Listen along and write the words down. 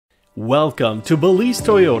Welcome to Balise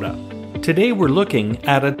Toyota. Today we're looking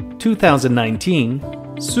at a 2019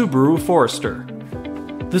 Subaru Forester.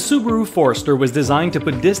 The Subaru Forester was designed to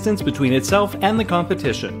put distance between itself and the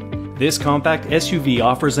competition. This compact SUV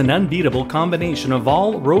offers an unbeatable combination of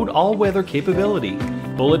all-road all-weather capability,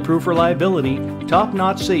 bulletproof reliability,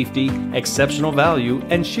 top-notch safety, exceptional value,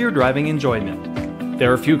 and sheer driving enjoyment.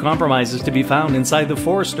 There are few compromises to be found inside the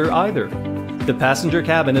Forester either. The passenger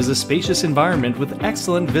cabin is a spacious environment with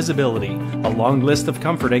excellent visibility, a long list of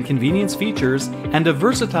comfort and convenience features, and a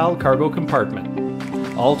versatile cargo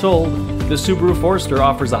compartment. All told, the Subaru Forester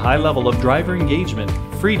offers a high level of driver engagement,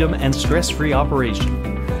 freedom, and stress-free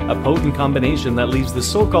operation. A potent combination that leaves the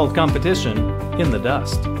so-called competition in the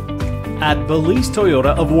dust. At Balise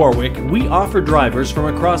Toyota of Warwick, we offer drivers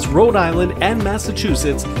from across Rhode Island and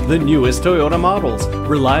Massachusetts the newest Toyota models,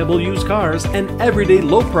 reliable used cars, and everyday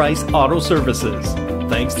low-price auto services.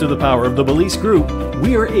 Thanks to the power of the Balise Group,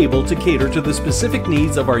 we are able to cater to the specific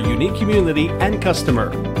needs of our unique community and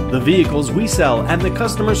customer. The vehicles we sell and the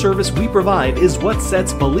customer service we provide is what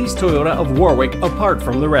sets Balise Toyota of Warwick apart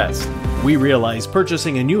from the rest. We realize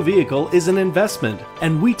purchasing a new vehicle is an investment,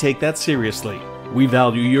 and we take that seriously. We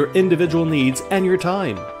value your individual needs and your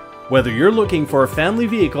time. Whether you're looking for a family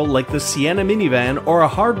vehicle like the Sienna minivan or a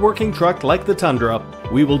hard-working truck like the Tundra,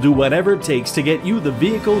 we will do whatever it takes to get you the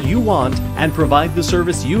vehicle you want and provide the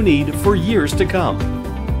service you need for years to come.